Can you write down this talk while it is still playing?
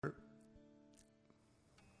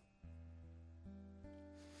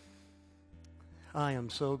I am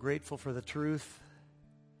so grateful for the truth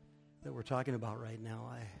that we're talking about right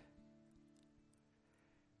now.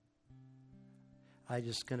 I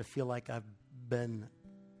just kind of feel like I've been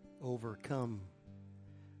overcome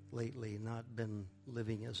lately, not been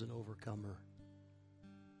living as an overcomer.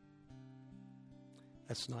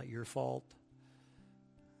 That's not your fault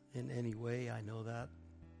in any way, I know that.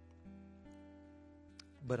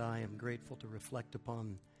 But I am grateful to reflect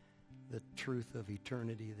upon the truth of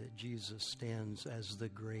eternity, that Jesus stands as the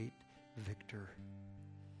great victor,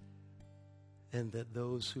 and that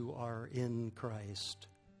those who are in Christ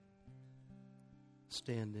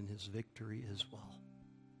stand in his victory as well.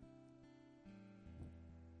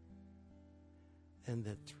 And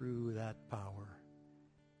that through that power,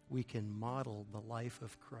 we can model the life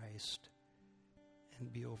of Christ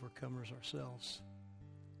and be overcomers ourselves.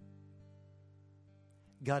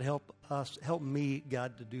 God, help us, help me,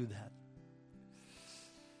 God, to do that.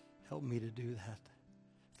 Help me to do that.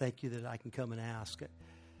 Thank you that I can come and ask. I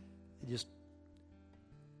just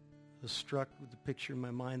was struck with the picture in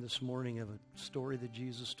my mind this morning of a story that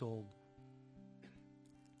Jesus told.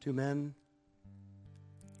 Two men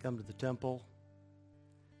come to the temple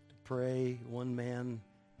to pray. One man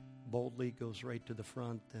boldly goes right to the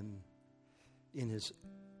front, and in his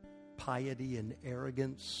piety and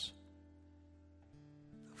arrogance,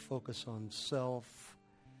 focus on self,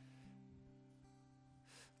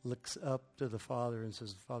 looks up to the Father and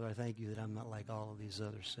says, Father, I thank you that I'm not like all of these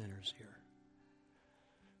other sinners here.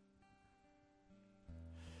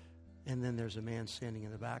 And then there's a man standing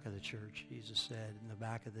in the back of the church, Jesus said, in the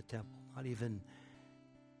back of the temple, not even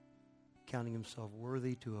counting himself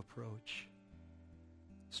worthy to approach,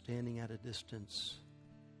 standing at a distance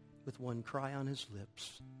with one cry on his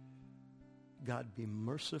lips, God, be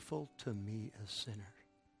merciful to me, a sinner.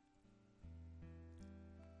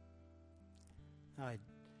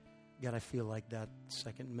 God, I feel like that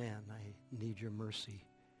second man. I need your mercy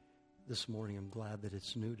this morning. I'm glad that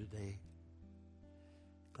it's new today.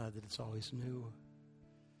 Glad that it's always new.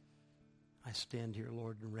 I stand here,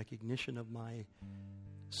 Lord, in recognition of my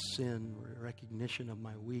sin, recognition of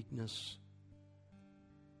my weakness,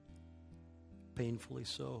 painfully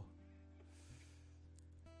so.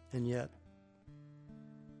 And yet,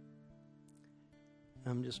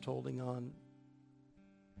 I'm just holding on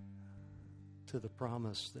to the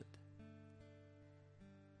promise that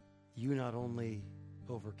you not only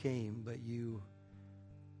overcame, but you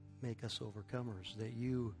make us overcomers, that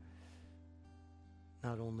you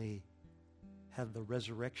not only have the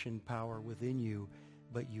resurrection power within you,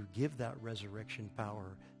 but you give that resurrection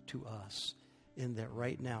power to us, in that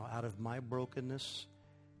right now, out of my brokenness,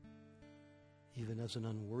 even as an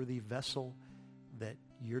unworthy vessel, that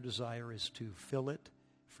your desire is to fill it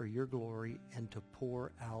for your glory and to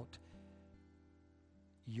pour out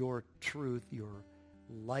your truth, your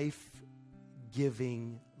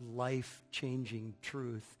life-giving, life-changing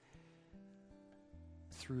truth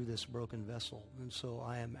through this broken vessel. And so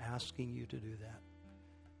I am asking you to do that.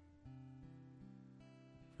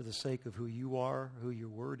 For the sake of who you are, who your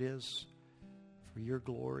word is, for your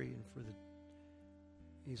glory, and for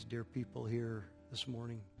these dear people here this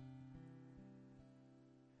morning,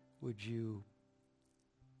 would you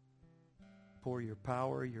pour your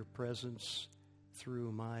power, your presence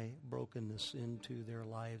through my brokenness into their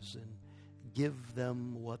lives and give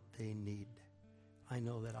them what they need. I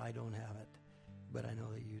know that I don't have it, but I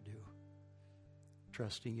know that you do.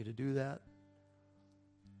 Trusting you to do that,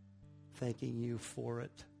 thanking you for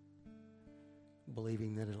it,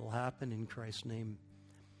 believing that it'll happen in Christ's name.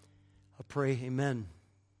 I pray, amen.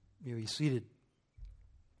 You may be seated.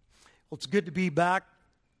 Well, it's good to be back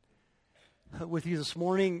with you this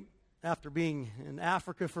morning after being in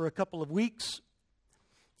Africa for a couple of weeks.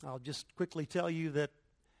 I'll just quickly tell you that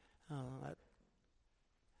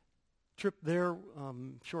trip there,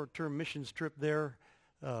 short-term missions trip there,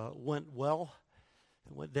 went well.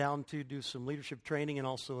 I went down to do some leadership training and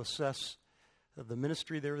also assess the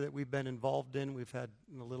ministry there that we've been involved in. We've had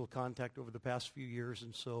a little contact over the past few years,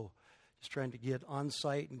 and so just trying to get on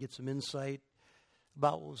site and get some insight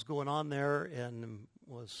about what was going on there, and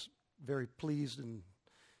was very pleased and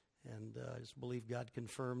I just believe God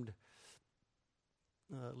confirmed,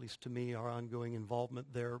 at least to me, our ongoing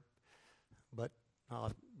involvement there. But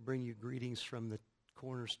I'll bring you greetings from the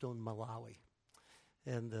Cornerstone Malawi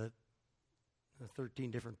and the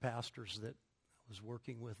 13 different pastors that I was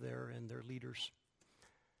working with there and their leaders.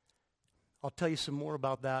 I'll tell you some more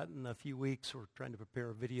about that in a few weeks. We're trying to prepare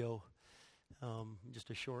a video, just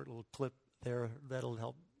a short little clip there that'll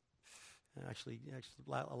help actually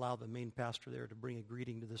allow the main pastor there to bring a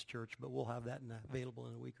greeting to this church, but we'll have that available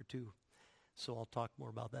in a week or two. So I'll talk more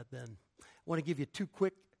about that then. I want to give you two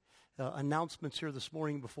quick announcements here this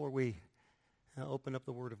morning before we open up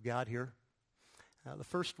the Word of God here. The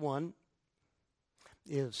first one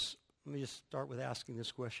is, let me just start with asking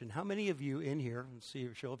this question. How many of you in here, let's see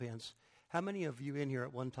your show of hands, how many of you in here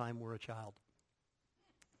at one time were a child?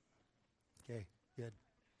 Okay, good.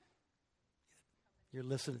 You're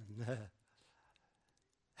listening.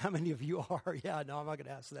 How many of you are? Yeah, no, I'm not going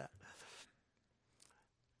to ask that.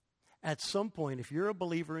 At some point, if you're a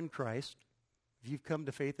believer in Christ, if you've come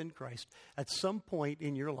to faith in Christ, at some point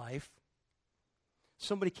in your life,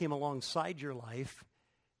 somebody came alongside your life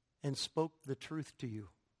and spoke the truth to you,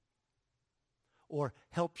 or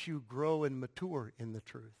helps you grow and mature in the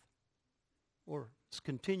truth, or is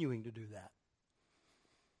continuing to do that.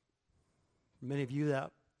 For many of you, that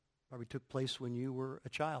probably took place when you were a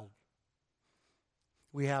child.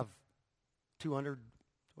 We have 200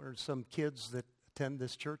 some kids that attend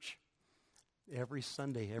this church every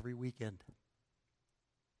Sunday, every weekend.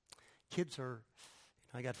 Kids are,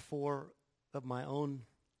 I got 4 of my own.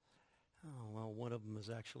 Oh, well, one of them is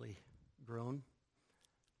actually grown.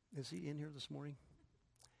 Is he in here this morning?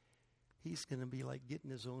 He's going to be like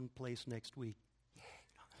getting his own place next week.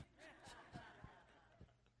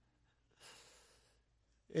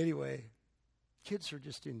 Anyway, kids are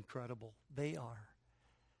just incredible. They are.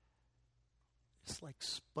 It's like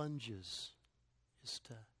sponges, just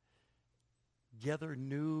to gather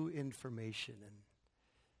new information.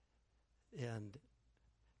 And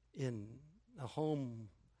in a home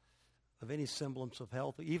of any semblance of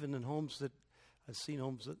health, even in homes that I've seen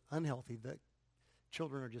homes that unhealthy, that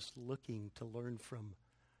children are just looking to learn from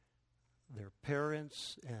their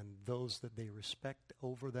parents and those that they respect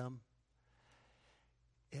over them.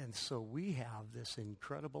 And so we have this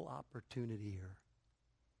incredible opportunity here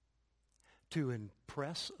to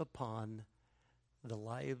impress upon the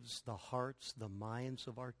lives, the hearts, the minds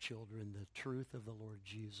of our children the truth of the Lord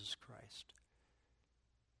Jesus Christ.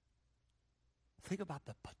 Think about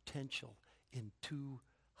the potential in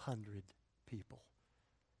 200 people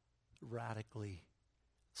radically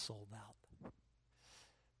sold out.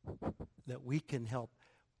 That we can help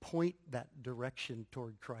point that direction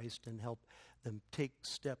toward Christ and help them take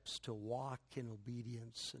steps to walk in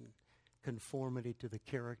obedience and conformity to the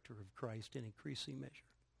character of Christ in increasing measure.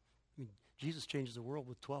 I mean, Jesus changed the world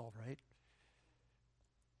with 12, right?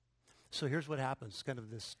 So here's what happens, kind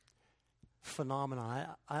of this phenomenon.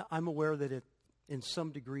 I'm aware that it, in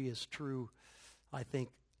some degree, is true, I think,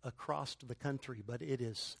 across the country, but it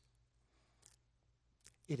is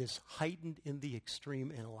heightened in the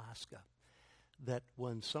extreme in Alaska. That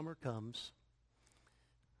when summer comes,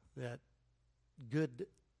 that good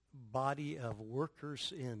body of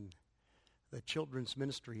workers in the children's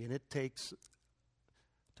ministry, and it takes,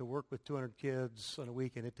 to work with 200 kids on a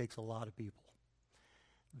weekend, it takes a lot of people.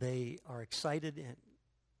 They are excited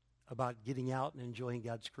about getting out and enjoying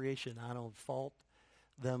God's creation. I don't fault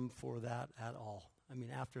them for that at all. I mean,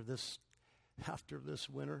 after this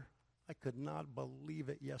winter, I could not believe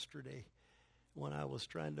it yesterday when I was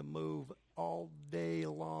trying to move all day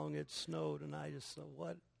long. It snowed, and I just said,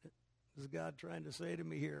 what is God trying to say to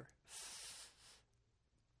me here?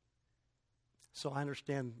 So I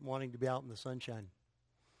understand wanting to be out in the sunshine.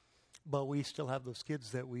 But we still have those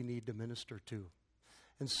kids that we need to minister to.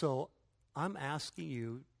 And so I'm asking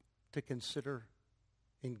you to consider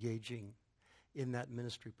engaging in that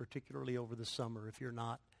ministry, particularly over the summer, if you're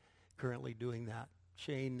not currently doing that.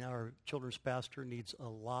 Shane, our children's pastor, needs a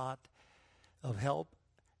lot of help.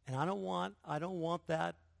 And I don't want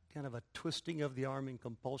that kind of a twisting of the arm and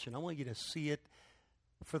compulsion. I want you to see it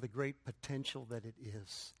for the great potential that it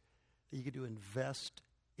is. That you get to invest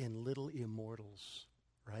in little immortals,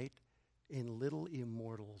 right? In little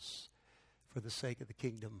immortals for the sake of the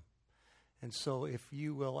kingdom. And so if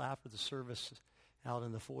you will, after the service, out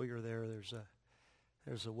in the foyer there's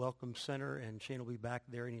a welcome center, and Shane will be back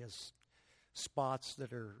there, and he has spots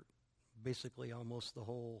that are basically almost the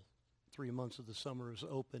whole 3 months of the summer is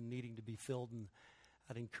open, needing to be filled, and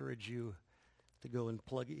I'd encourage you to go and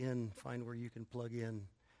plug in, find where you can plug in,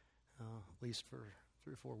 at least for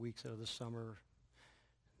 3 or 4 weeks out of the summer.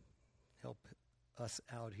 Help us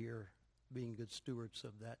out here being good stewards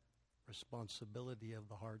of that responsibility of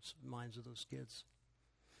the hearts and minds of those kids.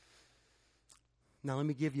 Now let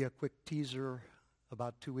me give you a quick teaser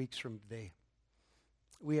about 2 weeks from today.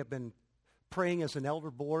 We have been praying as an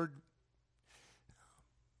elder board,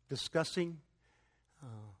 discussing.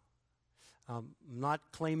 I'm not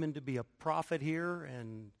claiming to be a prophet here,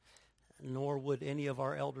 and nor would any of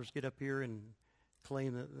our elders get up here and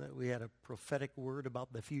claim that we had a prophetic word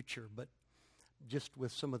about the future, but just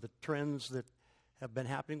with some of the trends that have been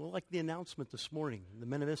happening. Well, like the announcement this morning, the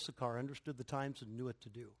men of Issachar understood the times and knew what to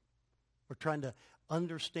do. We're trying to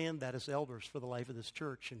understand that as elders for the life of this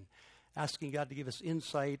church and asking God to give us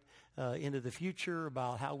insight into the future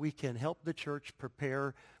about how we can help the church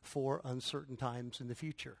prepare for uncertain times in the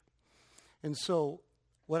future. And so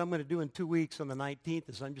what I'm going to do in 2 weeks on the 19th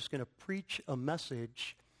is I'm just going to preach a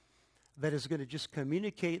message that is going to just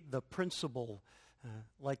communicate the principle,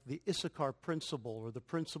 like the Issachar principle, or the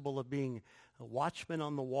principle of being a watchman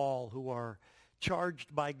on the wall who are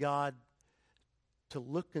charged by God to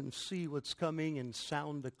look and see what's coming and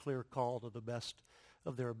sound a clear call to the best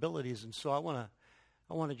of their abilities. And so I want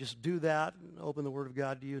to just do that and open the Word of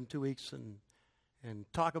God to you in 2 weeks and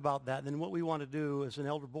talk about that. And then what we want to do as an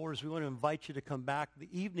elder board is we want to invite you to come back the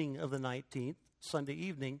evening of the 19th, Sunday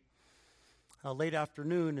evening, late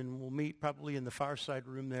afternoon, and we'll meet probably in the fireside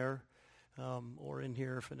room there or in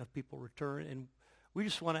here if enough people return. And we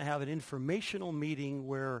just want to have an informational meeting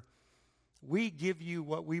where we give you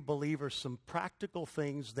what we believe are some practical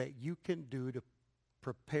things that you can do to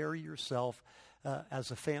prepare yourself as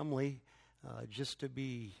a family just to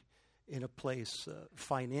be in a place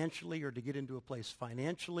financially, or to get into a place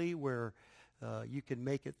financially where you can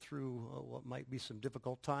make it through what might be some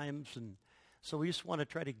difficult times. And so we just want to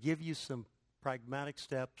try to give you some pragmatic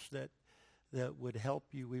steps that would help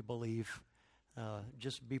you, we believe,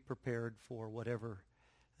 just be prepared for whatever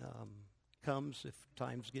comes. If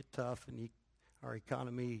times get tough and our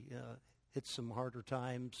economy hits some harder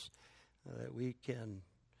times, that we can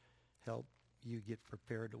help you get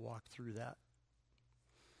prepared to walk through that.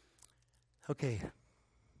 Okay,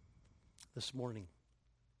 this morning,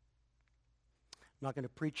 I'm not going to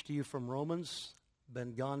preach to you from Romans.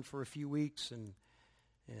 Been gone for a few weeks, and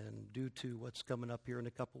due to what's coming up here in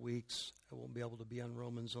a couple weeks, I won't be able to be on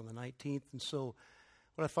Romans on the 19th. And so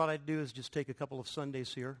what I thought I'd do is just take a couple of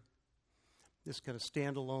Sundays here, this kind of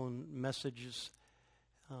standalone messages.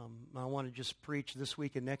 I want to just preach this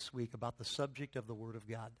week and next week about the subject of the Word of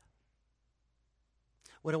God.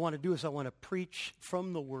 What I want to do is I want to preach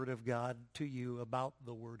from the Word of God to you about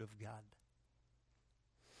the Word of God.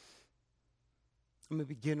 I'm going to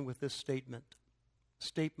begin with this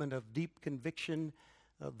statement of deep conviction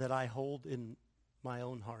that I hold in my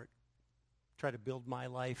own heart, try to build my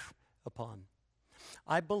life upon.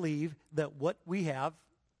 I believe that what we have,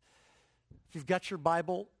 if you've got your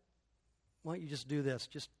Bible, why don't you just do this?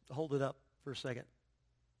 Just hold it up for a second.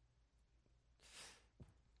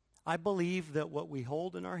 I believe that what we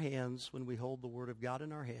hold in our hands when we hold the Word of God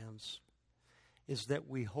in our hands is that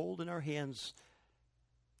we hold in our hands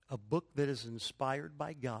a book that is inspired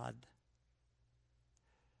by God.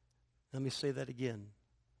 Let me say that again.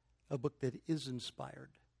 A book that is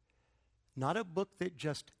inspired. Not a book that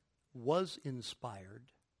just was inspired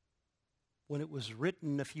when it was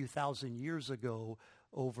written a few thousand years ago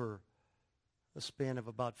over a span of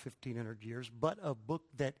about 1,500 years, but a book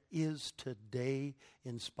that is today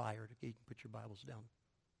inspired. Okay, you can put your Bibles down.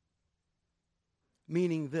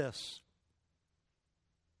 Meaning this,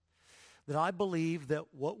 that I believe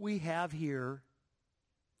that what we have here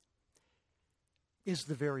is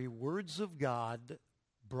the very words of God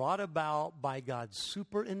brought about by God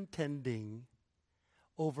superintending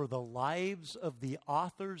over the lives of the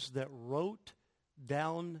authors that wrote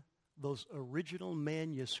down those original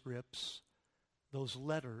manuscripts, those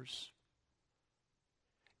letters,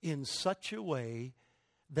 in such a way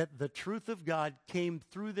that the truth of God came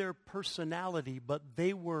through their personality, but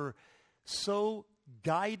they were so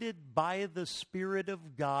guided by the Spirit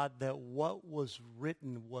of God that what was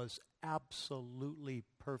written was absolutely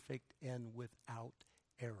perfect and without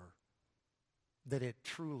error. That it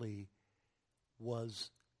truly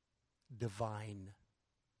was divine.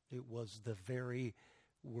 It was the very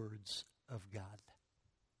words of God.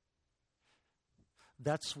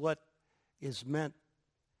 That's what is meant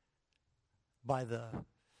by the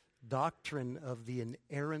doctrine of the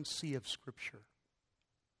inerrancy of Scripture.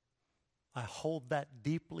 I hold that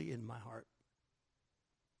deeply in my heart.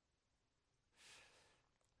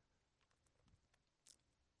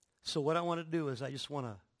 So what I want to do is I just want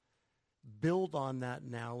to build on that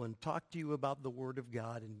now and talk to you about the Word of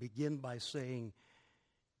God and begin by saying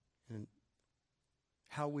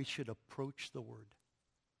how we should approach the Word.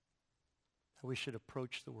 How we should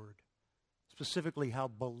approach the Word. Specifically, how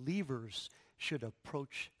believers should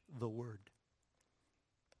approach the Word.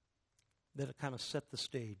 That'll kind of set the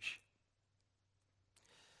stage.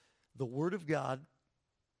 The Word of God,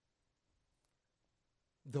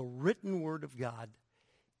 the written Word of God,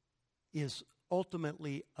 is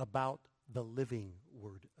ultimately about the living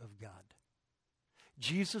Word of God.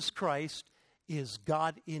 Jesus Christ is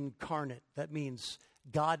God incarnate. That means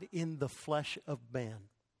God in the flesh of man.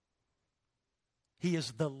 He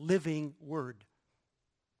is the living Word.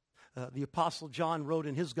 The Apostle John wrote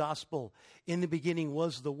in his gospel, in the beginning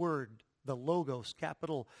was the Word, the Logos,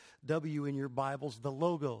 capital W in your Bibles, the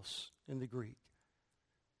Logos in the Greek.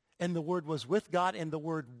 And the Word was with God, and the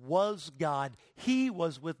Word was God. He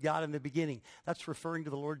was with God in the beginning. That's referring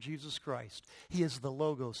to the Lord Jesus Christ. He is the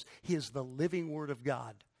Logos. He is the living Word of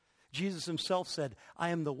God. Jesus himself said, I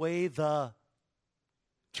am the way, the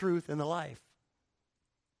truth, and the life.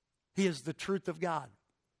 He is the truth of God.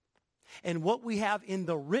 And what we have in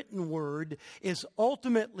the written Word is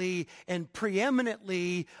ultimately and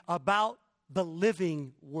preeminently about the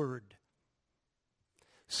living Word.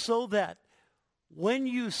 So that when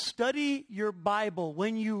you study your Bible,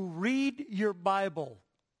 when you read your Bible,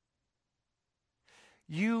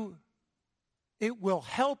 it will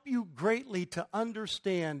help you greatly to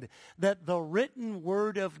understand that the written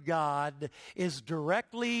Word of God is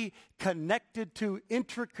directly connected to,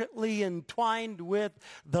 intricately entwined with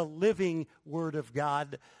the living Word of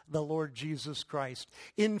God, the Lord Jesus Christ.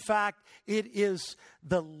 In fact, it is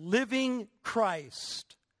the living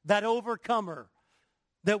Christ, that overcomer,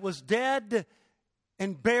 that was dead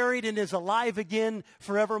and buried and is alive again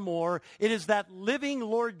forevermore. It is that living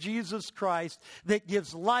Lord Jesus Christ that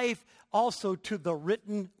gives life also to the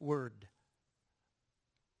written Word.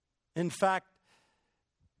 In fact,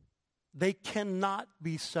 they cannot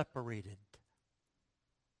be separated.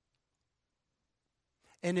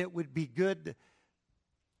 And it would be good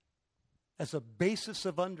as a basis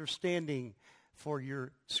of understanding for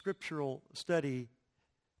your scriptural study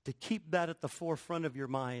to keep that at the forefront of your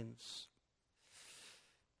minds.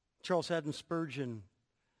 Charles Haddon Spurgeon,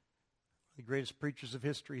 the greatest preachers of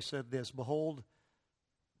history, said this, behold,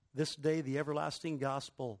 this day the everlasting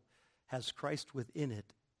gospel has Christ within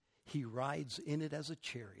it. He rides in it as a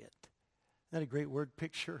chariot. Isn't that a great word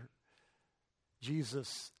picture?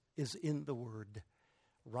 Jesus is in the Word,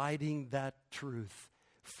 riding that truth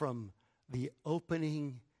from the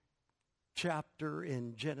opening chapter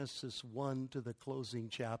in Genesis 1 to the closing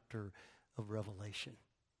chapter of Revelation.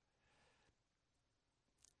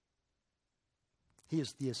 He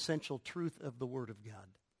is the essential truth of the Word of God.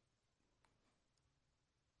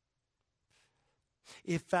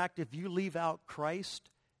 In fact, if you leave out Christ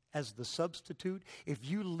as the substitute, if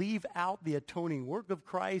you leave out the atoning work of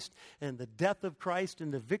Christ and the death of Christ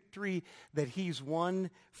and the victory that He's won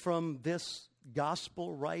from this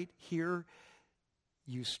gospel right here,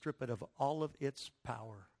 you strip it of all of its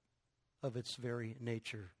power, of its very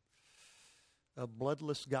nature. A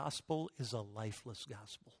bloodless gospel is a lifeless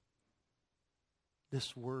gospel.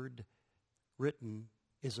 This Word written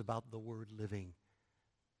is about the Word living,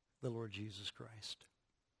 the Lord Jesus Christ.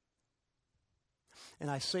 And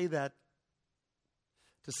I say that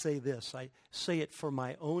to say this. I say it for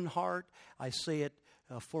my own heart. I say it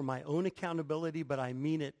for my own accountability, but I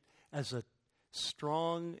mean it as a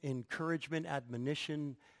strong encouragement,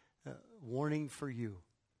 admonition, warning for you.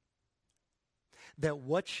 That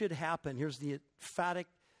what should happen, here's the emphatic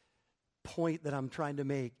point that I'm trying to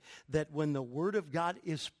make, that when the Word of God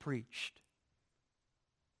is preached,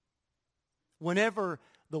 whenever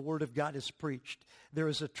the Word of God is preached, there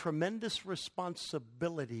is a tremendous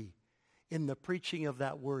responsibility in the preaching of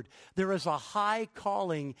that Word. There is a high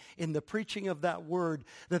calling in the preaching of that Word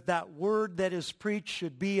that Word that is preached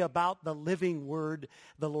should be about the living Word,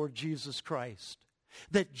 the Lord Jesus Christ.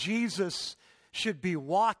 That Jesus should be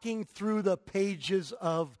walking through the pages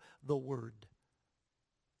of the Word.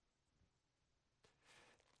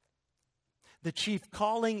 The chief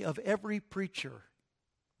calling of every preacher,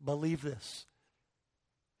 believe this,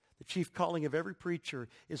 the chief calling of every preacher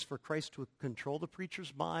is for Christ to control the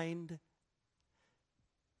preacher's mind,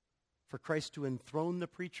 for Christ to enthrone the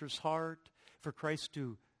preacher's heart, for Christ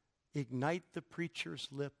to ignite the preacher's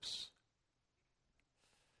lips.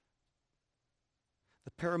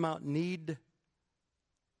 The paramount need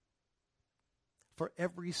for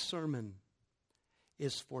every sermon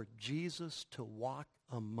is for Jesus to walk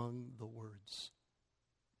among the words.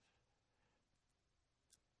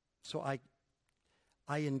 So I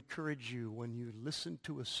encourage you, when you listen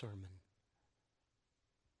to a sermon,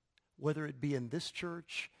 whether it be in this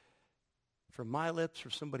church, from my lips or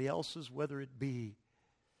somebody else's, whether it be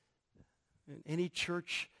in any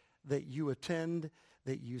church that you attend,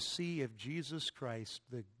 that you see of Jesus Christ,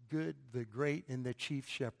 the good, the great, and the chief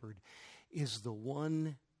shepherd, is the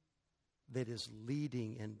one that is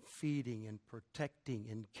leading and feeding and protecting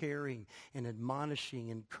and caring and admonishing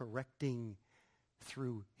and correcting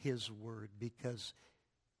through His Word, because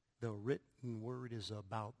the written Word is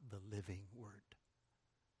about the living Word.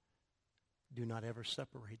 Do not ever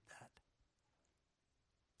separate that.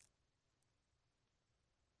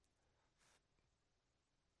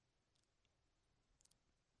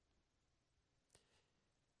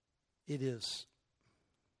 It is.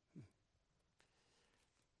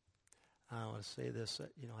 I want to say this.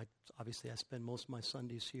 Obviously I spend most of my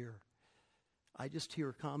Sundays here. I just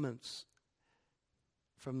hear comments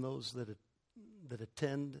from those that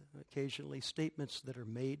attend occasionally, statements that are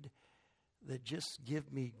made that just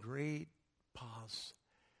give me great pause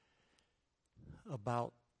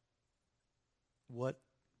about what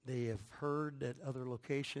they have heard at other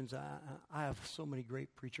locations. I have so many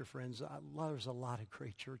great preacher friends. There's a lot of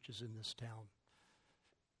great churches in this town.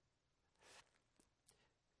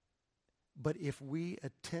 But if we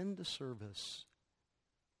attend a service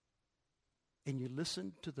and you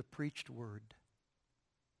listen to the preached word,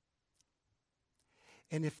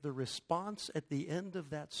 and if the response at the end of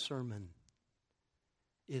that sermon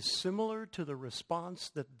is similar to the response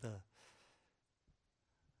that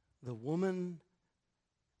the woman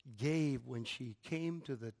gave when she came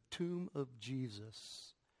to the tomb of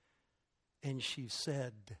Jesus, and she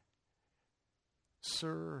said,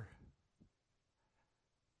 "Sir,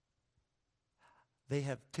 they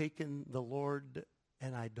have taken the Lord,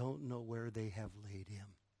 and I don't know where they have laid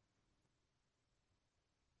him."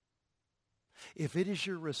 If it is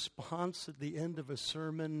your response at the end of a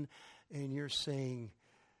sermon and you're saying,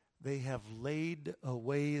 "They have laid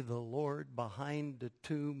away the Lord behind the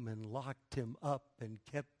tomb and locked him up and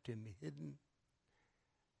kept him hidden,"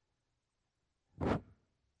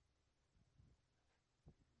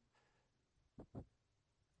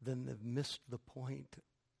 then they've missed the point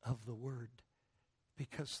of the word,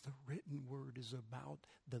 because the written word is about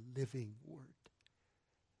the living word.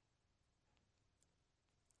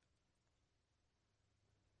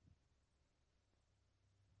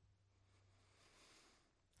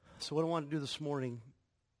 So what I want to do this morning,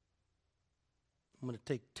 I'm going to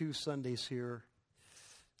take 2 Sundays here.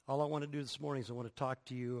 All I want to do this morning is I want to talk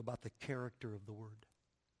to you about the character of the Word.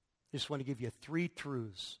 I just want to give you 3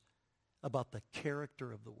 truths about the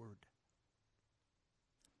character of the Word.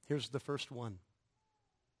 Here's the first one.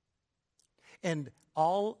 And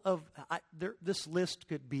this list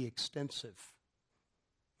could be extensive.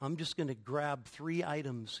 I'm just going to grab 3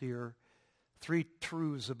 items here, 3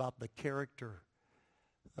 truths about the character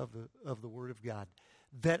of the Word of God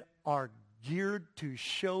that are geared to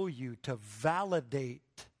show you, to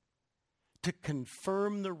validate, to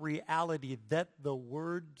confirm the reality that the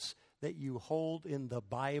words that you hold in the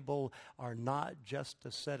Bible are not just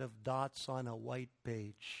a set of dots on a white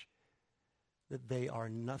page, that they are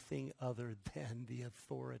nothing other than the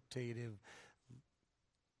authoritative,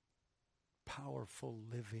 powerful,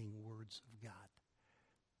 living words of God.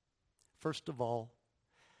 First of all,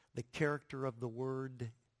 the character of the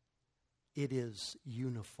Word, it is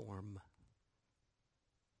uniform.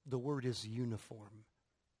 The Word is uniform.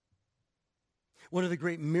 One of the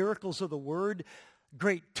great miracles of the Word,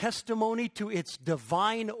 great testimony to its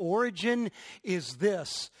divine origin, is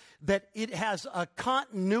this, that it has a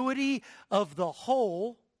continuity of the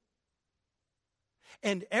whole,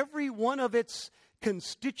 and every one of its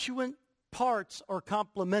constituent parts are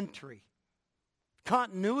complementary.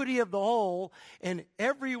 Continuity of the whole, and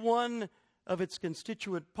every one of its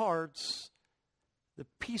constituent parts, the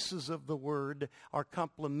pieces of the Word, are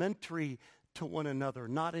complementary to one another,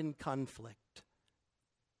 not in conflict.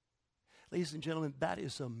 Ladies and gentlemen, that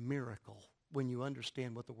is a miracle when you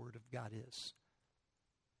understand what the Word of God is.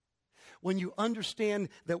 When you understand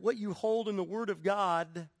that what you hold in the Word of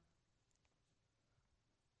God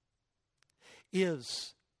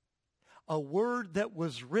is a Word that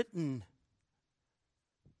was written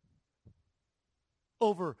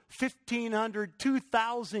over 1,500,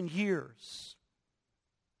 2,000 years.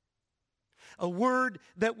 A word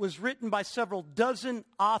that was written by several dozen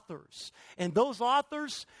authors. And those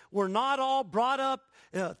authors were not all brought up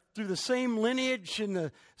through the same lineage, in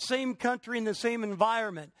the same country, in the same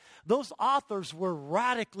environment. Those authors were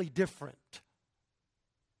radically different.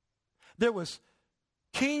 There was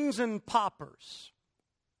kings and paupers.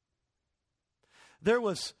 There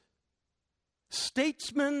was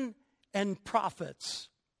statesmen and prophets.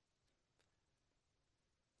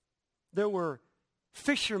 There were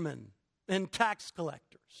fishermen and tax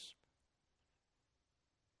collectors.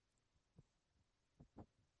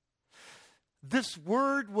 This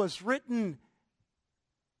word was written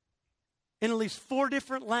in at least 4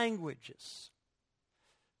 different languages.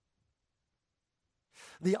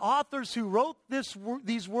 The authors who wrote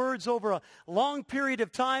these words over a long period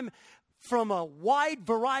of time from a wide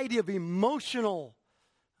variety of emotional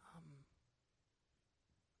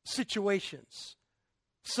situations.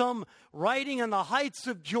 Some writing on the heights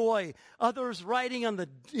of joy, others writing in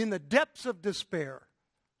the depths of despair.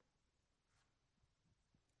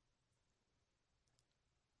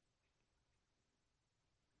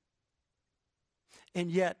 And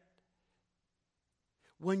yet,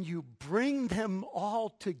 when you bring them all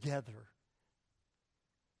together,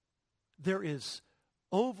 there is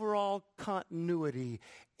overall continuity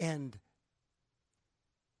and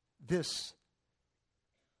this,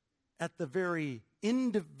 at the very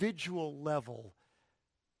individual level,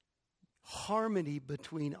 harmony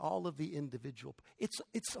between all of the individual. It's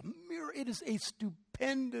a mirror. It is a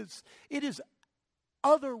stupendous, it is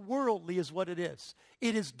otherworldly is what it is.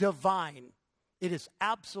 It is divine. It is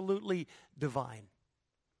absolutely divine.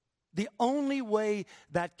 The only way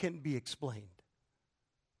that can be explained.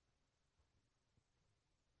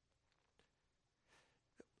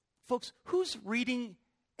 Folks, who's reading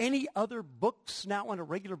any other books now on a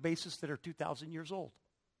regular basis that are 2,000 years old?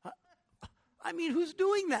 I mean, who's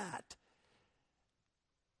doing that?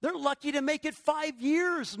 They're lucky to make it 5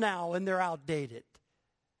 years now and they're outdated.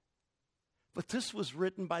 But this was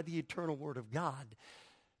written by the eternal Word of God.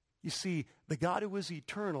 You see, the God who is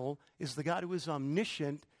eternal is the God who is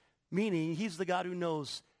omniscient, meaning He's the God who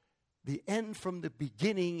knows the end from the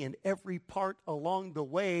beginning and every part along the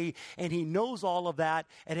way, and He knows all of that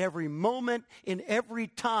at every moment, in every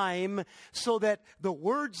time, so that the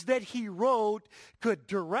words that He wrote could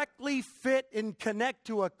directly fit and connect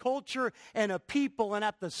to a culture and a people, and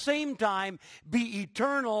at the same time be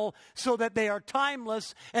eternal, so that they are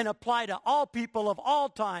timeless and apply to all people of all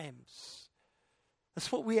times.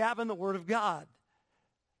 That's what we have in the Word of God.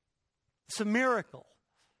 It's a miracle.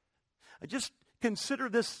 I just consider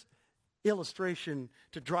this illustration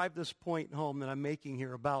to drive this point home that I'm making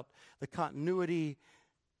here about the continuity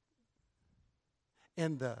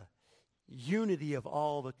and the unity of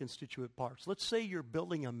all the constituent parts. Let's say you're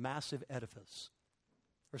building a massive edifice,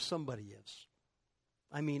 or somebody is.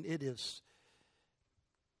 I mean, it is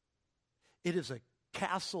a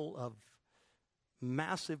castle of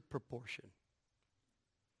massive proportion.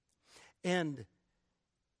 And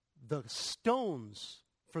the stones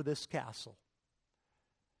for this castle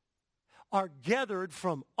are gathered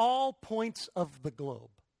from all points of the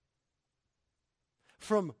globe,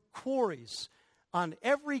 from quarries on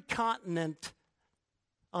every continent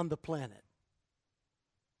on the planet.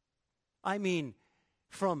 I mean,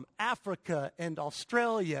 from Africa and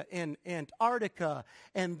Australia and Antarctica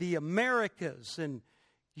and the Americas and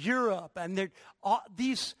Europe. And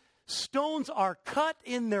these stones are cut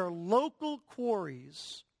in their local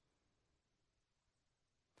quarries,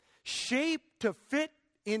 shaped to fit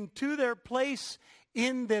into their place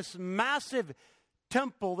in this massive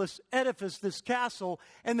temple, this edifice, this castle,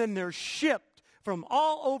 and then they're shipped from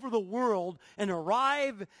all over the world and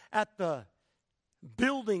arrive at the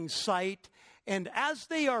building site. And as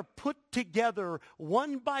they are put together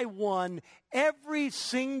one by one, every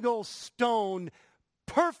single stone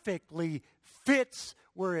perfectly fits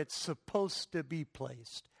where it's supposed to be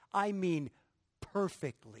placed. I mean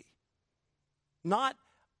perfectly. Not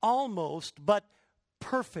almost, but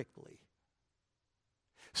perfectly.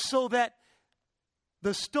 So that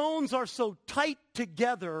the stones are so tight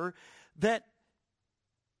together that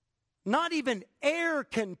not even air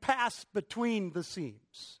can pass between the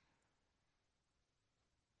seams.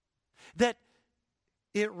 That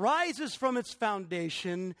it rises from its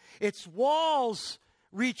foundation, its walls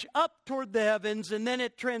reach up toward the heavens, and then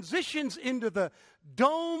it transitions into the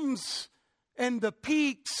domes and the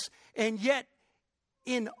peaks, and yet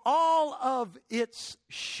in all of its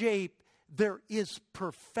shape, there is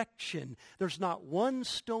perfection. There's not one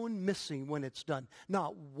stone missing when it's done.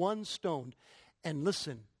 Not one stone. And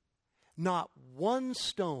listen, not one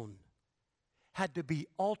stone had to be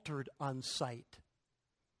altered on site.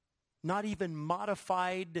 Not even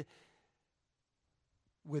modified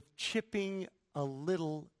with chipping a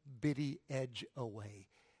little bitty edge away.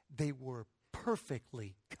 They were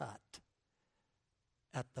perfectly cut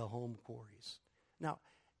at the home quarries. Now,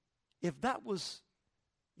 if that was,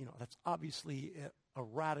 that's obviously a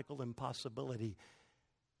radical impossibility.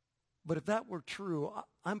 But if that were true,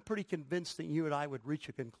 I'm pretty convinced that you and I would reach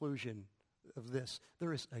a conclusion of this.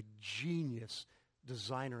 There is a genius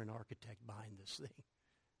designer and architect behind this thing.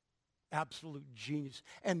 Absolute genius.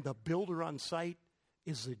 And the builder on site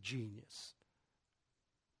is a genius.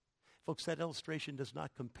 Folks, that illustration does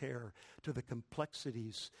not compare to the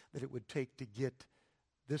complexities that it would take to get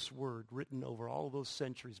this word written over all those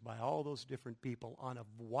centuries by all those different people on a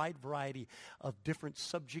wide variety of different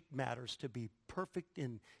subject matters to be perfect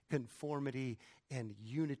in conformity and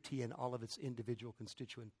unity in all of its individual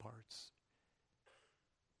constituent parts.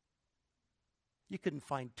 You couldn't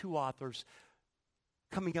find two authors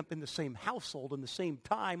coming up in the same household in the same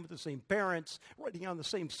time with the same parents, writing on the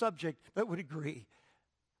same subject that would agree.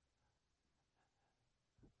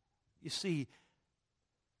 You see,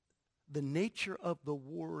 the nature of the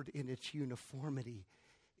Word in its uniformity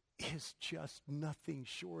is just nothing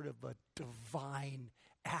short of a divine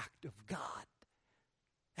act of God.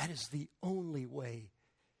 That is the only way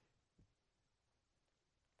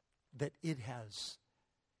that it has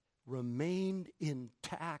remained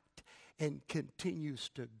intact and continues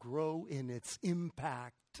to grow in its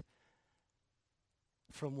impact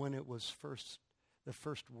from when it was the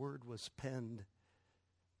first word was penned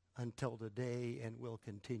until today, and will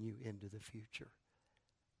continue into the future.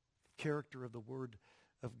 The character of the Word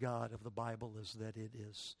of God, of the Bible, is that it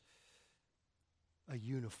is a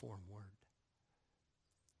uniform word.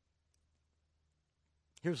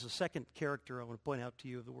 Here's the second character I want to point out to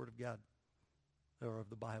you of the Word of God, or of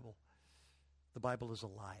the Bible. The Bible is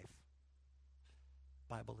alive.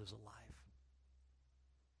 The Bible is alive.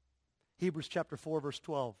 Hebrews chapter 4, verse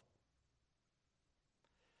 12.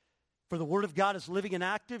 For the Word of God is living and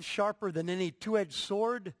active, sharper than any two-edged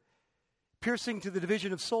sword, piercing to the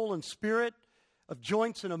division of soul and spirit, of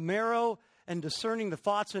joints and of marrow, and discerning the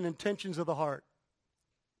thoughts and intentions of the heart.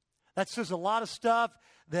 That says a lot of stuff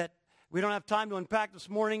that we don't have time to unpack this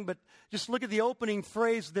morning, but just look at the opening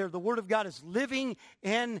phrase there. The Word of God is living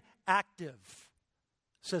and active,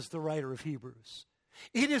 says the writer of Hebrews.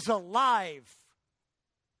 It is alive.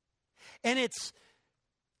 And it's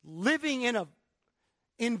living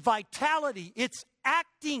in vitality. It's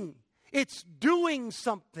acting. It's doing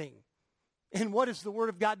something. And what is the Word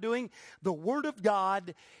of God doing? The Word of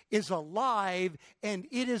God is alive, and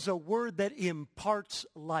it is a word that imparts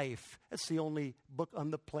life. That's the only book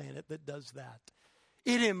on the planet that does that.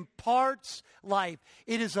 It imparts life.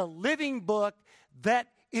 It is a living book that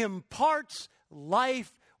imparts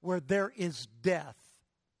life where there is death.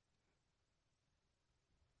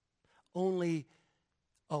 Only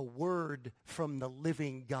a word from the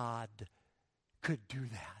living God could do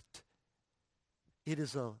that. It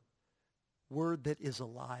is a word that is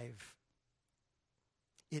alive.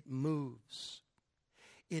 It moves.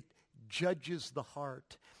 It judges the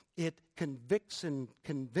heart. It convicts and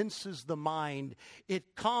convinces the mind.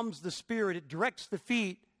 It calms the spirit. It directs the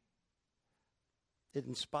feet. It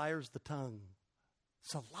inspires the tongue.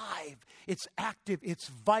 It's alive. It's active. It's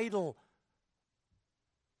vital.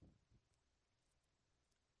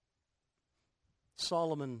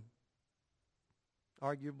 Solomon,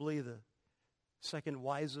 arguably the second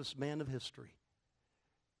wisest man of history,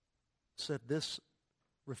 said this,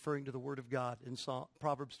 referring to the Word of God in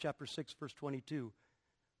Proverbs chapter 6, verse 22.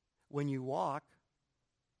 When you walk,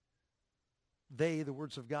 the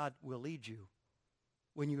words of God, will lead you.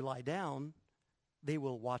 When you lie down, they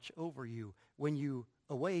will watch over you. When you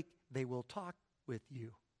awake, they will talk with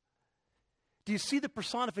you. Do you see the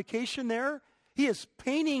personification there? He is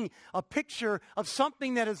painting a picture of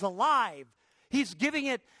something that is alive. He's giving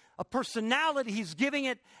it a personality. He's giving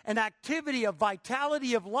it an activity, a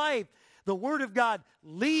vitality of life. The Word of God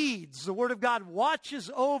leads. The Word of God watches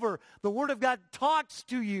over. The Word of God talks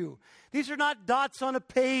to you. These are not dots on a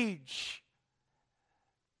page.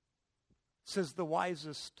 Says the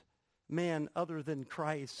wisest man other than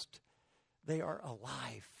Christ. They are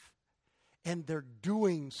alive. And they're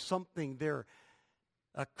doing something. They're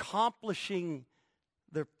accomplishing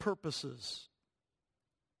their purposes.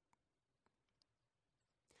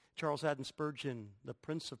 Charles Haddon Spurgeon, the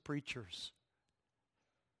Prince of Preachers,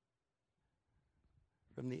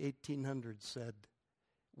 from the 1800s said,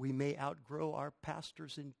 we may outgrow our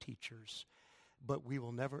pastors and teachers, but we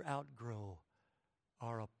will never outgrow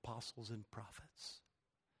our apostles and prophets.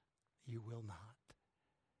 You will not.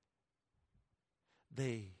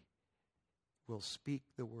 They will speak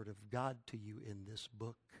the Word of God to you in this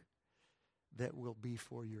book that will be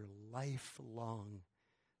for your lifelong,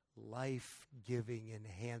 life-giving,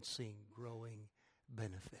 enhancing, growing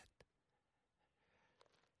benefit.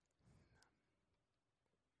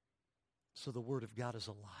 So the Word of God is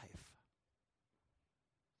alive.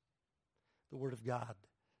 The Word of God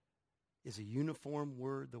is a uniform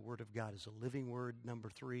word. The Word of God is a living word. Number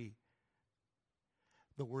 3,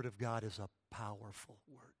 the Word of God is a powerful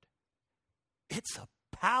word. It's a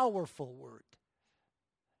powerful word.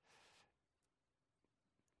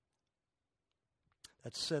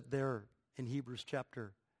 That's said there in Hebrews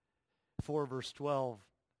chapter 4, verse 12,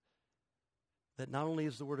 that not only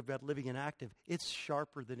is the Word of God living and active, it's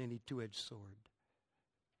sharper than any two-edged sword,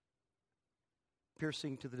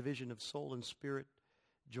 piercing to the division of soul and spirit,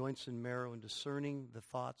 joints and marrow, and discerning the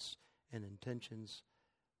thoughts and intentions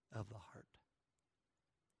of the heart.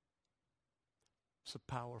 It's a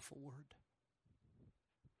powerful word.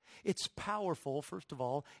 It's powerful, first of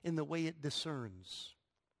all, in the way it discerns.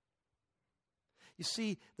 You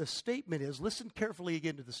see, the statement is, listen carefully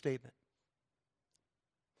again to the statement,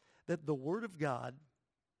 that the Word of God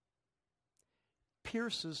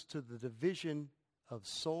pierces to the division of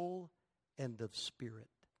soul and of spirit.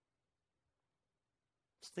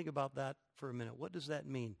 Let's think about that for a minute. What does that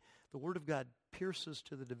mean? The Word of God pierces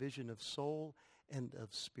to the division of soul and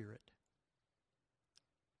of spirit.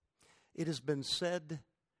 It has been said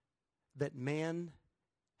that man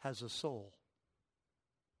has a soul.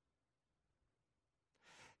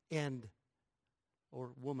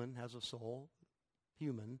 Or woman has a soul,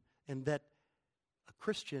 human, and that a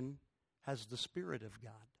Christian has the Spirit of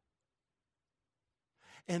God.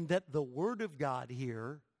 And that the Word of God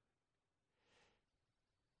here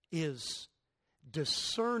is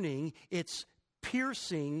discerning, it's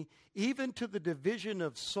piercing even to the division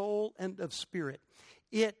of soul and of spirit.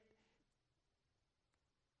 It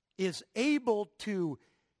is able to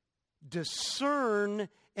discern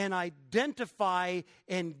and identify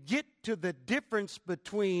and get to the difference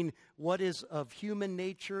between what is of human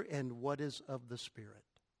nature and what is of the spirit.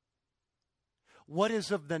 What is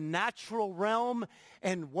of the natural realm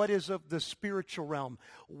and what is of the spiritual realm.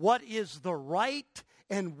 What is the right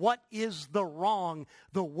and what is the wrong.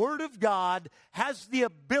 The Word of God has the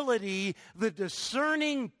ability, the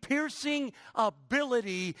discerning, piercing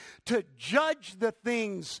ability to judge the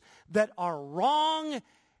things that are wrong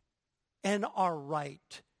and are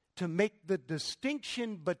right, to make the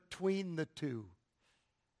distinction between the two.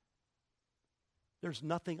 There's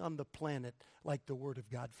nothing on the planet like the Word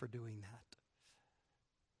of God for doing that,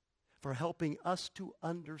 for helping us to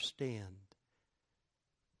understand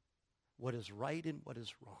what is right and what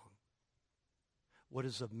is wrong, what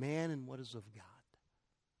is of man and what is of God,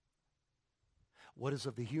 what is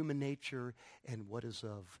of the human nature and what is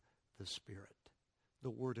of the Spirit.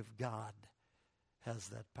 The Word of God has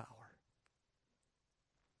that power.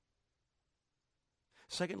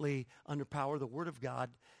 Secondly, under power, the Word of God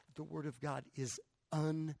is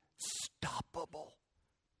unstoppable.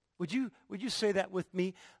 Would you say that with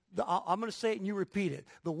me? I'm going to say it and you repeat it.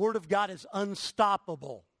 The Word of God is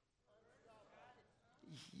unstoppable.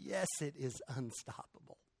 Yes, it is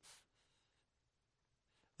unstoppable.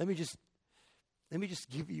 Let me just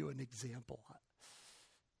give you an example.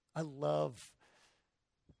 I love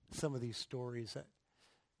some of these stories. I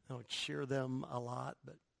don't share them a lot,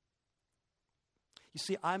 but you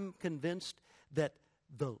see, I'm convinced that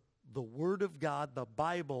the Word of God, the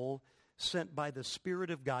Bible, sent by the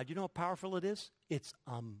Spirit of God, you know how powerful it is? It's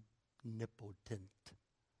omnipotent.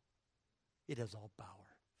 It has all power.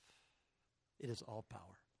 It has all power.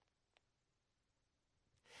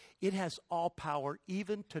 It has all power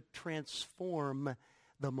even to transform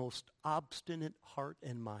the most obstinate heart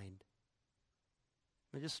and mind.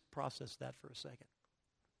 Let me just process that for a second.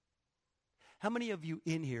 How many of you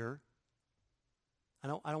in here, I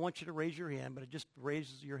don't want you to raise your hand, but just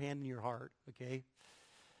raise your hand in your heart, okay?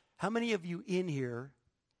 How many of you in here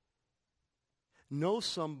know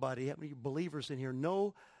somebody, how many believers in here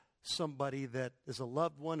know somebody that is a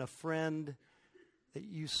loved one, a friend, that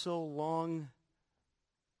you so long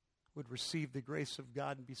would receive the grace of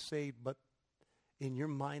God and be saved, but in your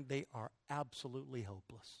mind they are absolutely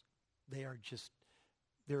hopeless. They are just,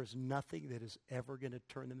 there is nothing that is ever going to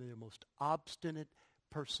turn them into the most obstinate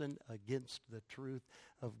person against the truth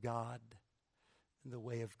of God and the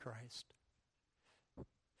way of Christ.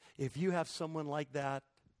 If you have someone like that,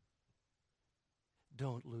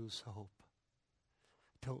 don't lose hope.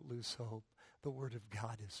 Don't lose hope. The Word of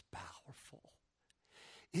God is powerful.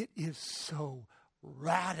 It is so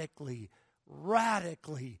radically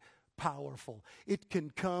powerful. It can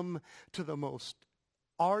come to the most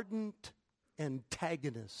ardent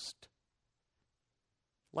antagonist,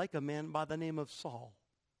 like a man by the name of Saul,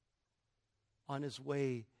 on his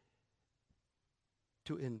way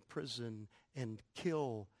to imprison and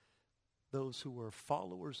kill those who were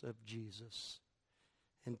followers of Jesus,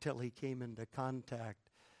 until he came into contact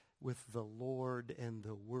with the Lord and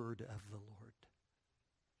the Word of the Lord,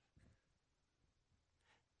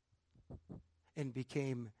 and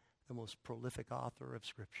became the most prolific author of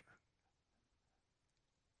Scripture.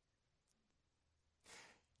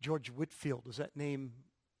 George Whitefield, does that name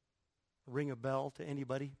ring a bell to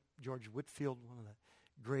anybody? George Whitefield, one of the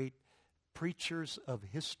great preachers of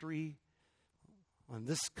history on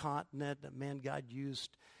this continent, a man God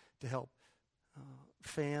used to help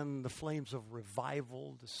fan the flames of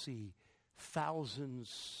revival, to see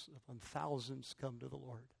thousands upon thousands come to the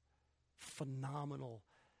Lord. Phenomenal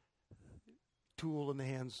tool in the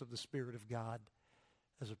hands of the Spirit of God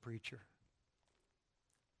as a preacher.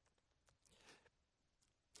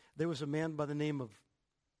 There was a man by the name of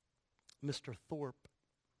Mr. Thorpe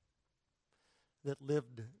that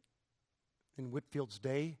lived in Whitefield's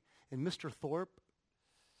day. And Mr. Thorpe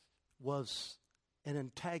was an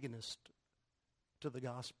antagonist to the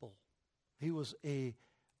gospel. He was a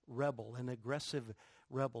rebel, an aggressive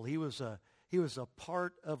rebel. He was a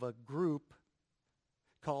part of a group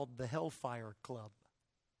called the Hellfire Club.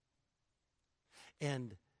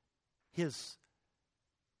 And his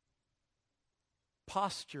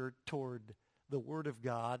posture toward the Word of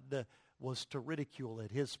God was to ridicule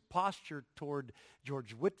it. His posture toward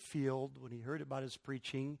George Whitefield, when he heard about his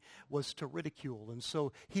preaching, was to ridicule. And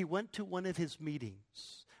so he went to one of his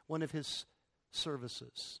meetings, one of his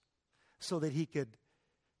services, so that he could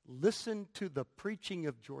listen to the preaching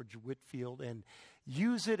of George Whitefield and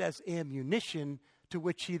use it as ammunition to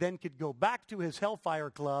which he then could go back to his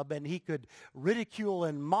Hellfire Club and he could ridicule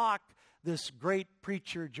and mock this great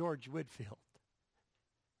preacher, George Whitefield.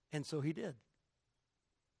 And so he did.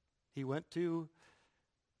 He went to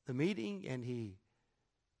the meeting and he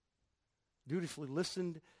dutifully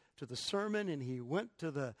listened to the sermon, and he went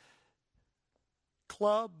to the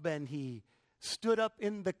club and he stood up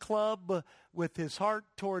in the club with his heart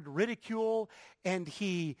toward ridicule, and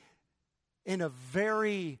he, in a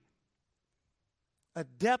very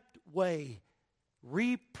adept way,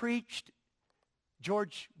 re-preached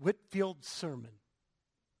George Whitefield's sermon.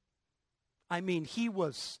 I mean, he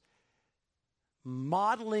was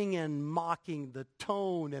modeling and mocking the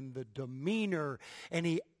tone and the demeanor, and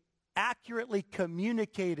he accurately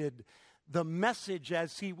communicated the message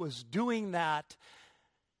as he was doing that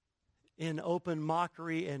in open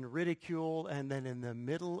mockery and ridicule, and then in the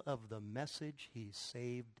middle of the message, he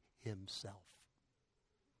saved himself.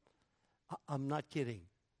 I'm not kidding.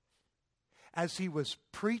 As he was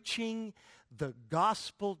preaching the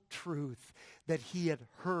gospel truth that he had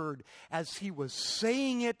heard, as he was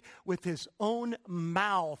saying it with his own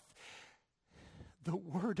mouth, the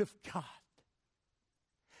Word of God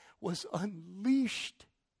was unleashed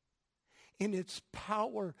in its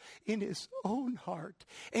power in his own heart.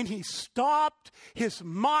 And he stopped his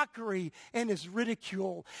mockery and his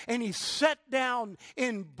ridicule, and he sat down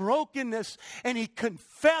in brokenness, and he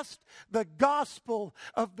confessed the gospel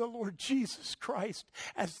of the Lord Jesus Christ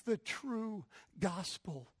as the true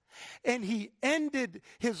gospel. And he ended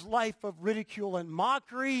his life of ridicule and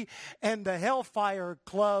mockery, and the Hellfire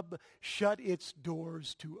Club shut its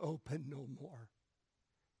doors to open no more.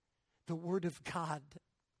 The Word of God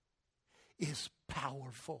is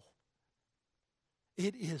powerful.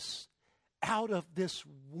 It is out of this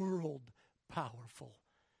world powerful,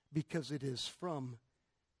 because it is from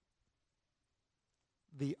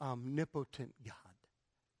the omnipotent God.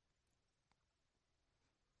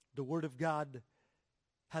 The Word of God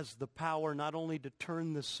has the power not only to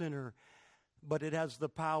turn the sinner, but it has the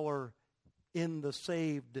power in the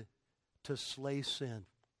saved to slay sin.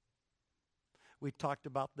 We talked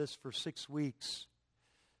about this for 6 weeks,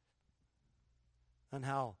 and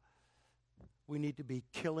how we need to be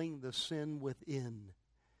killing the sin within,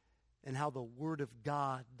 and how the Word of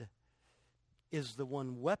God is the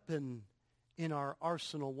one weapon in our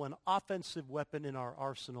arsenal, one offensive weapon in our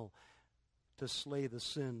arsenal to slay the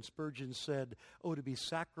sin. Spurgeon said, "Oh, to be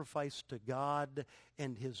sacrificed to God,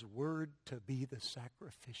 and His Word to be the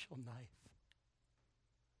sacrificial knife."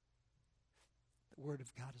 The Word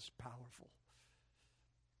of God is powerful.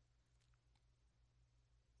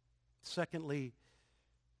 Secondly,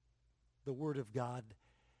 the Word of God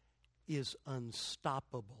is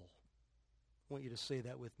unstoppable. I want you to say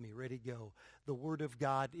that with me. Ready, go. The Word of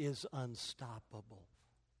God is unstoppable.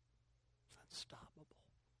 It's unstoppable.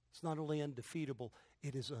 It's not only undefeatable,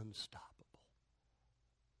 it is unstoppable.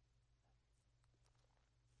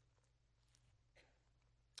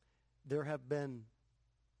 There have been,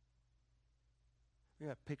 you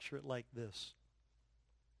got to picture it like this.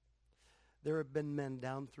 There have been men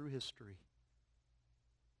down through history,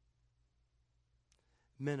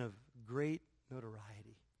 men of great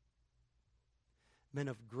notoriety, men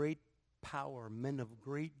of great power, men of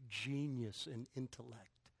great genius and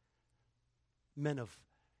intellect, men of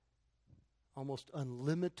almost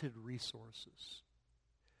unlimited resources,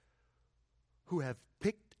 who have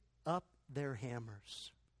picked up their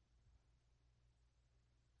hammers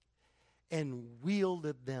and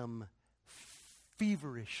wielded them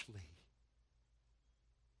feverishly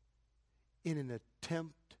in an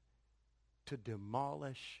attempt to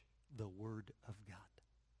demolish the Word of God.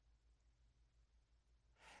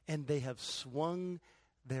 And they have swung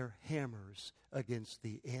their hammers against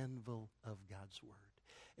the anvil of God's Word.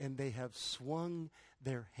 And they have swung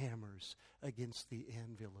their hammers against the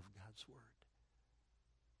anvil of God's Word.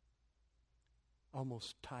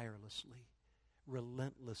 Almost tirelessly,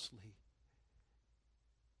 relentlessly,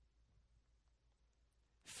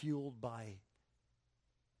 fueled by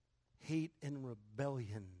hate and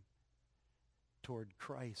rebellion toward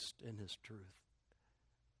Christ and his truth.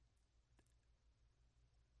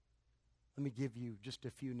 Let me give you just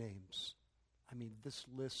a few names. I mean, this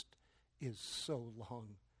list is so long,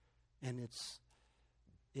 and it's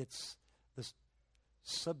this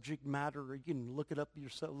subject matter. You can look it up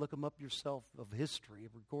yourself, look them up yourself, of history,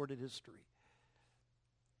 of recorded history.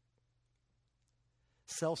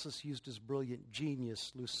 Celsus used his brilliant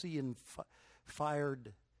genius. Lucian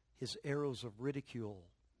fired his arrows of ridicule.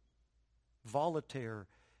 Voltaire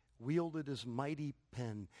wielded his mighty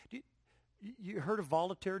pen. You heard of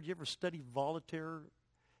Voltaire? Did you ever study Voltaire?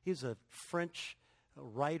 He's a French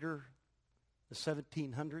writer, the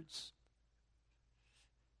 1700s.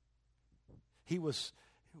 He was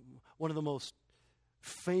one of the most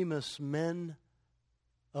famous men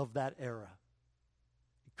of that era.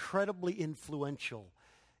 Incredibly influential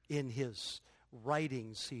in his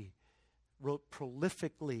writings. He wrote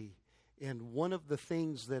prolifically, and one of the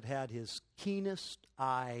things that had his keenest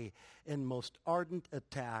eye and most ardent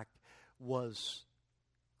attack was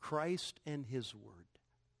Christ and his word.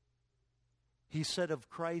 He said of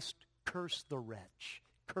Christ, curse the wretch,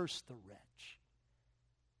 curse the wretch.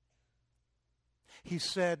 He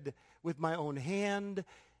said, with my own hand,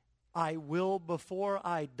 I will, before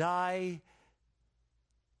I die,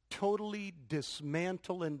 totally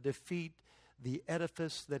dismantle and defeat the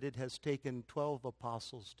edifice that it has taken 12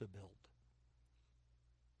 apostles to build.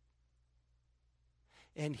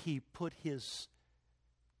 And he put his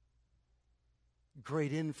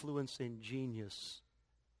great influence and genius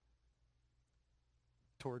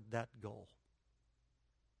toward that goal.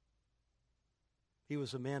 He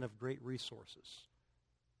was a man of great resources,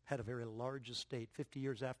 had a very large estate. 50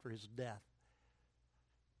 years after his death,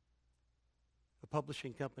 a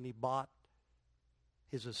publishing company bought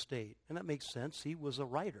his estate. And that makes sense. He was a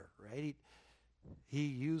writer, right? He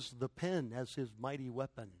used the pen as his mighty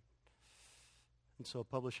weapon. And so a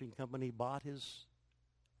publishing company bought his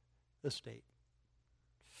estate.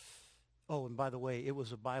 Oh, and by the way, it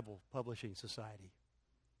was a Bible publishing society.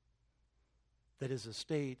 That his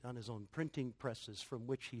estate on his own printing presses, from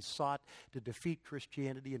which he sought to defeat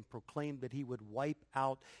Christianity and proclaim that he would wipe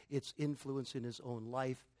out its influence in his own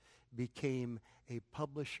life, became a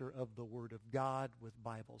publisher of the Word of God with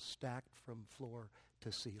Bibles stacked from floor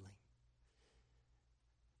to ceiling.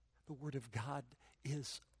 The Word of God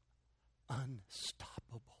is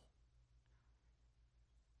unstoppable.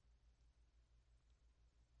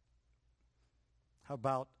 How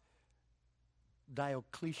about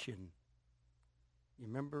Diocletian? You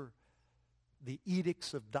remember the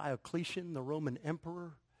edicts of Diocletian, the Roman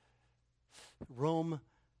emperor? Rome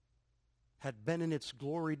had been in its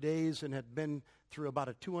glory days and had been through about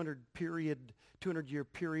a 200-year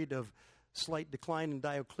period of slight decline, and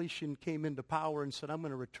Diocletian came into power and said, I'm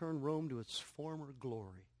going to return Rome to its former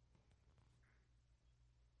glory.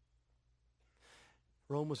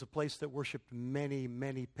 Rome was a place that worshipped many,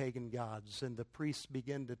 many pagan gods, and the priests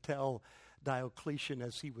began to tell Diocletian,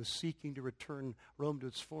 as he was seeking to return Rome to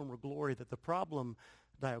its former glory, that the problem,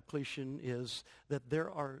 Diocletian, is that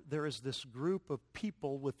there is this group of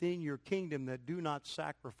people within your kingdom that do not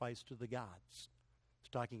sacrifice to the gods. He's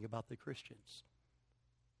talking about the Christians.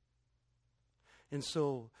 And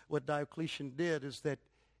so what Diocletian did is that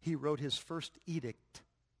he wrote his first edict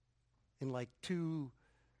in like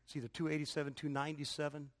it's either 287,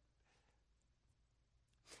 297.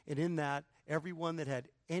 And in that, everyone that had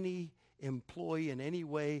any employee in any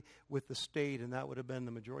way with the state, and that would have been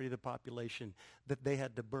the majority of the population, that they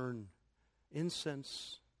had to burn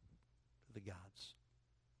incense to the gods.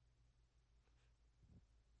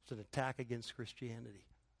 It's an attack against Christianity.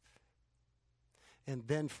 And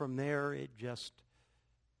then from there, it just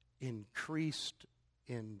increased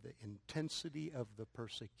in the intensity of the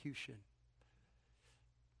persecution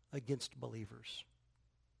against believers.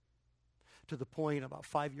 To the point about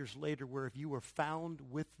 5 years later where if you were found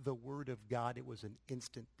with the Word of God, it was an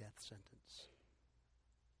instant death sentence.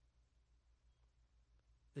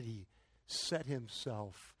 That he set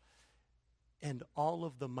himself and all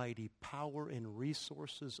of the mighty power and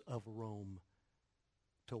resources of Rome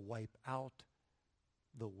to wipe out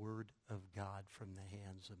the Word of God from the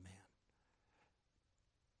hands of man.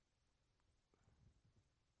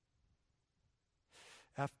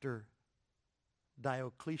 After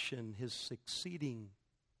Diocletian, his succeeding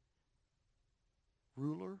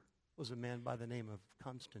ruler was a man by the name of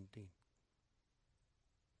Constantine.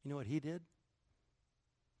 You know what he did?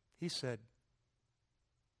 He said,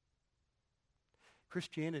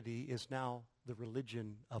 Christianity is now the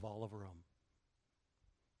religion of all of Rome.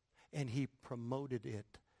 And he promoted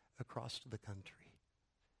it across the country.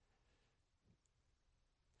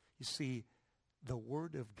 You see, the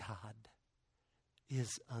Word of God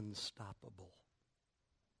is unstoppable.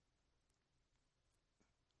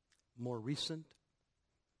 More recent,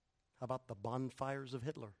 how about the bonfires of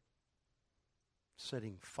Hitler?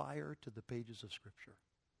 Setting fire to the pages of Scripture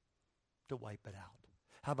to wipe it out.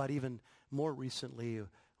 How about even more recently,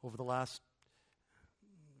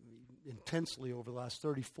 intensely over the last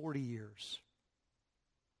 30, 40 years,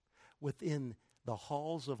 within the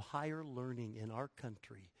halls of higher learning in our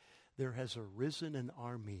country, there has arisen an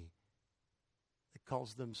army that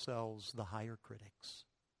calls themselves the higher critics.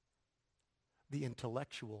 The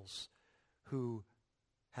intellectuals who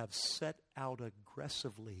have set out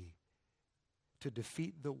aggressively to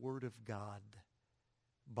defeat the Word of God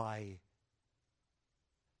by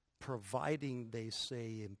providing, they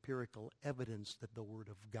say, empirical evidence that the Word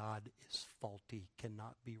of God is faulty,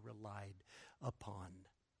 cannot be relied upon.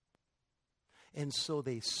 And so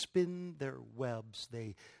they spin their webs,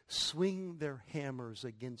 they swing their hammers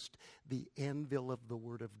against the anvil of the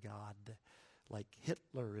Word of God, like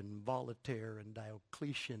Hitler and Voltaire and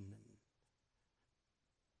Diocletian.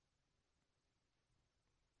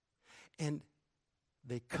 And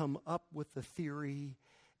they come up with the theory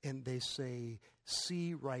and they say,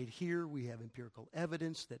 see, right here we have empirical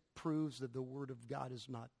evidence that proves that the Word of God is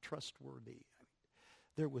not trustworthy.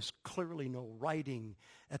 There was clearly no writing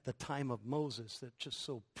at the time of Moses that just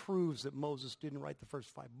so proves that Moses didn't write the first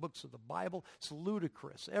 5 books of the Bible. It's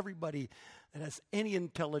ludicrous. Everybody that has any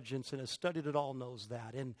intelligence and has studied it all knows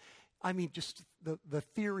that. And I mean, just the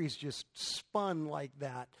theories just spun like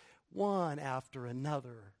that, one after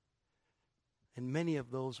another. And many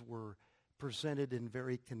of those were presented in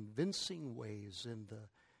very convincing ways, and the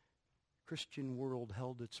Christian world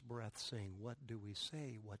held its breath saying, what do we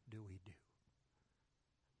say? What do we do?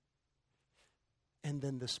 And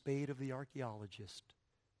then the spade of the archaeologist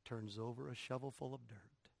turns over a shovel full of dirt,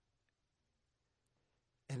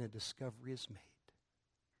 and a discovery is made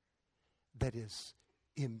that is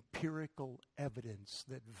empirical evidence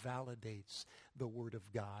that validates the Word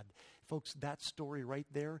of God. Folks, that story right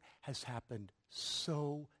there has happened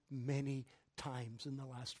so many times in the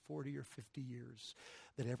last 40 or 50 years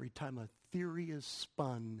that every time a theory is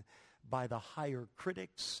spun by the higher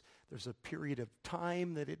critics, there's a period of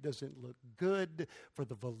time that it doesn't look good for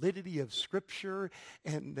the validity of Scripture,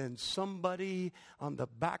 and then somebody on the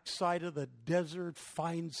backside of the desert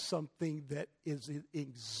finds something that is in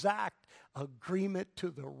exact agreement to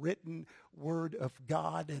the written Word of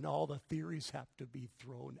God, and all the theories have to be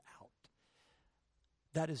thrown out.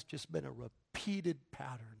 That has just been a repeated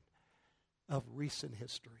pattern of recent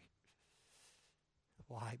history.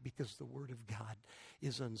 Why? Because the Word of God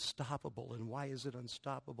is unstoppable. And why is it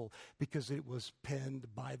unstoppable? Because it was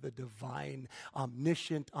penned by the divine,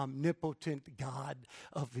 omniscient, omnipotent God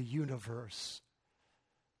of the universe.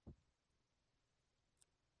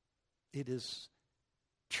 It is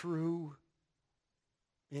true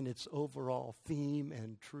in its overall theme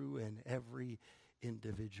and true in every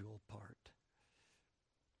individual part.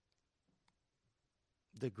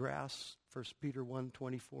 The grass, 1 Peter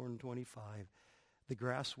 1:24 and 25, the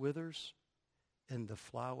grass withers and the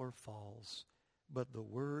flower falls, but the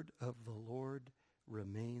word of the Lord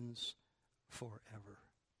remains forever.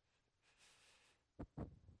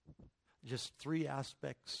 Just 3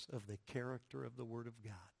 aspects of the character of the Word of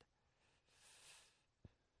God.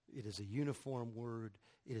 It is a uniform word,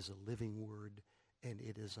 it is a living word, and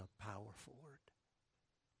it is a powerful word.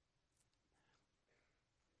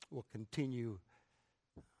 We'll continue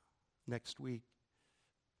next week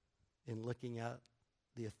in looking at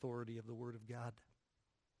the authority of the Word of God.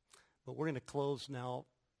 But we're going to close now.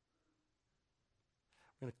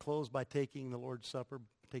 We're going to close by taking the Lord's Supper,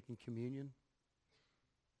 taking communion.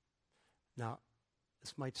 Now,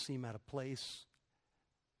 this might seem out of place,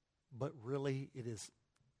 but really it is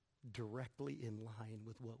directly in line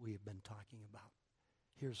with what we have been talking about.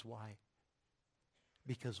 Here's why.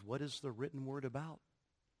 Because what is the written Word about?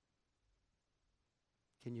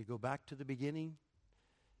 Can you go back to the beginning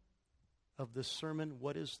of this sermon?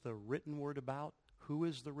 What is the written Word about? Who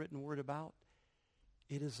is the written Word about?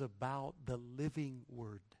 It is about the living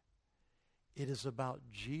Word. It is about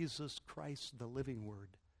Jesus Christ, the living Word.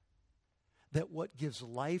 That what gives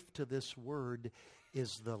life to this Word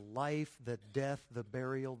is the life, the death, the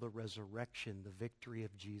burial, the resurrection, the victory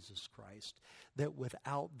of Jesus Christ. That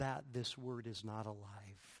without that, this Word is not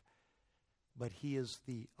alive. But He is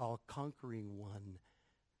the all-conquering one.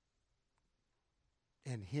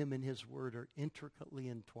 And Him and His Word are intricately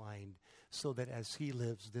entwined so that as He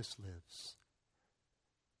lives, this lives.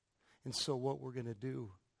 And so what we're going to do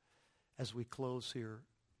as we close here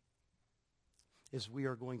is we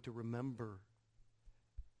are going to remember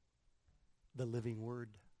the living Word.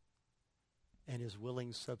 and his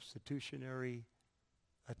willing substitutionary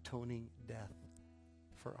atoning death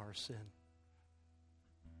for our sin.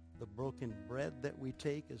 The broken bread that we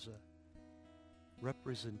take is a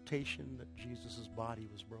representation that Jesus' body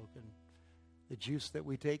was broken. The juice that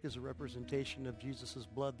we take is a representation of Jesus'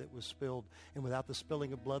 blood that was spilled. And without the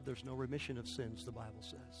spilling of blood, there's no remission of sins, the Bible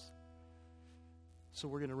says. So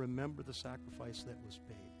we're going to remember the sacrifice that was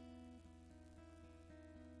paid.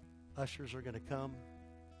 Ushers are going to come,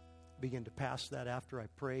 begin to pass that after I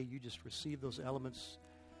pray. You just receive those elements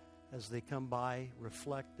as they come by.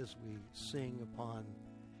 Reflect as we sing upon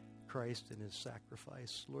Christ and his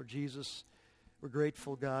sacrifice. Lord Jesus, we're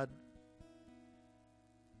grateful, God.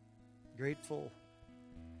 Grateful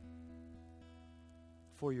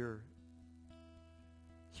for your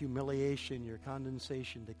humiliation, your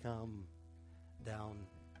condescension to come down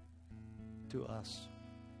to us.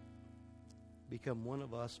 Become one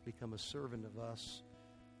of us, become a servant of us,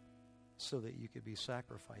 so that you could be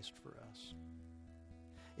sacrificed for us.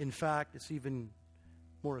 In fact, it's even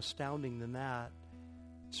more astounding than that.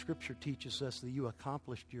 Scripture teaches us that you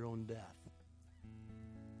accomplished your own death.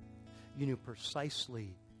 You knew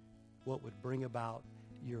precisely what would bring about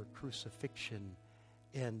your crucifixion,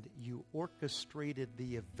 and you orchestrated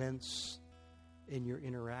the events in your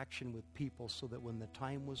interaction with people so that when the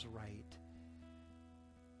time was right,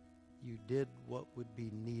 you did what would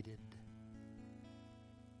be needed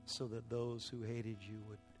so that those who hated you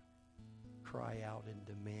would cry out and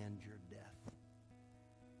demand your death.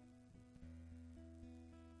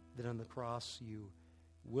 That on the cross you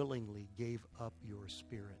willingly gave up your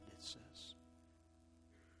spirit, it says.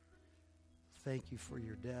 Thank you for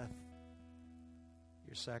your death,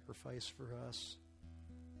 your sacrifice for us.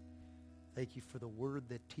 Thank you for the word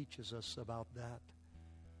that teaches us about that.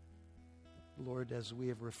 Lord, as we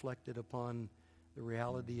have reflected upon the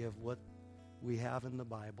reality of what we have in the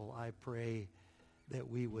Bible, I pray that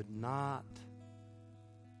we would not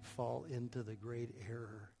fall into the great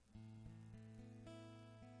error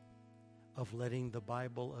of letting the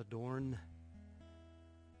Bible adorn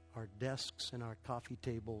our desks and our coffee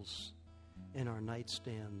tables and our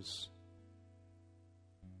nightstands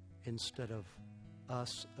instead of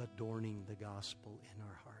us adorning the gospel in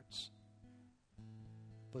our hearts.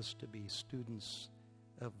 Help us to be students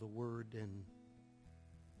of the word and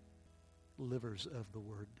livers of the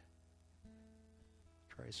word.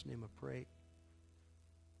 In Christ's name I pray.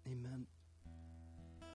 Amen.